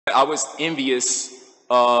I was envious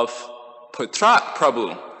of Patrak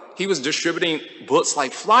Prabhu. He was distributing books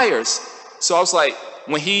like flyers. So I was like,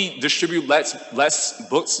 when he distributed less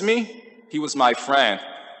books to me, he was my friend.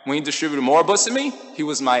 When he distributed more books to me, he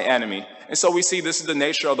was my enemy. And so we see this is the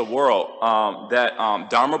nature of the world, that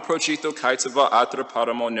Dharma Prochito Kaitava Atra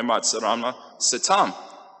Paramo Nirmatsarama Satam.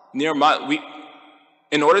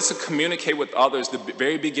 In order to communicate with others, the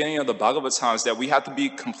very beginning of the Bhagavatam is that we have to be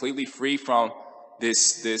completely free from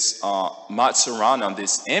this Matsarana,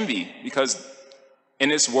 this envy, because in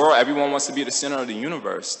this world, everyone wants to be the center of the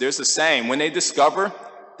universe. There's a saying, when they discover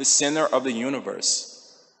the center of the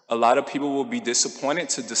universe, a lot of people will be disappointed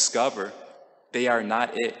to discover they are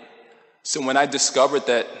not it. So when I discovered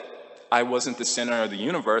that I wasn't the center of the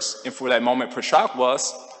universe, and for that moment Prashak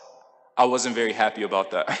was, I wasn't very happy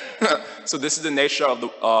about that. So this is the nature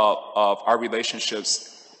of our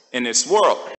relationships in this world.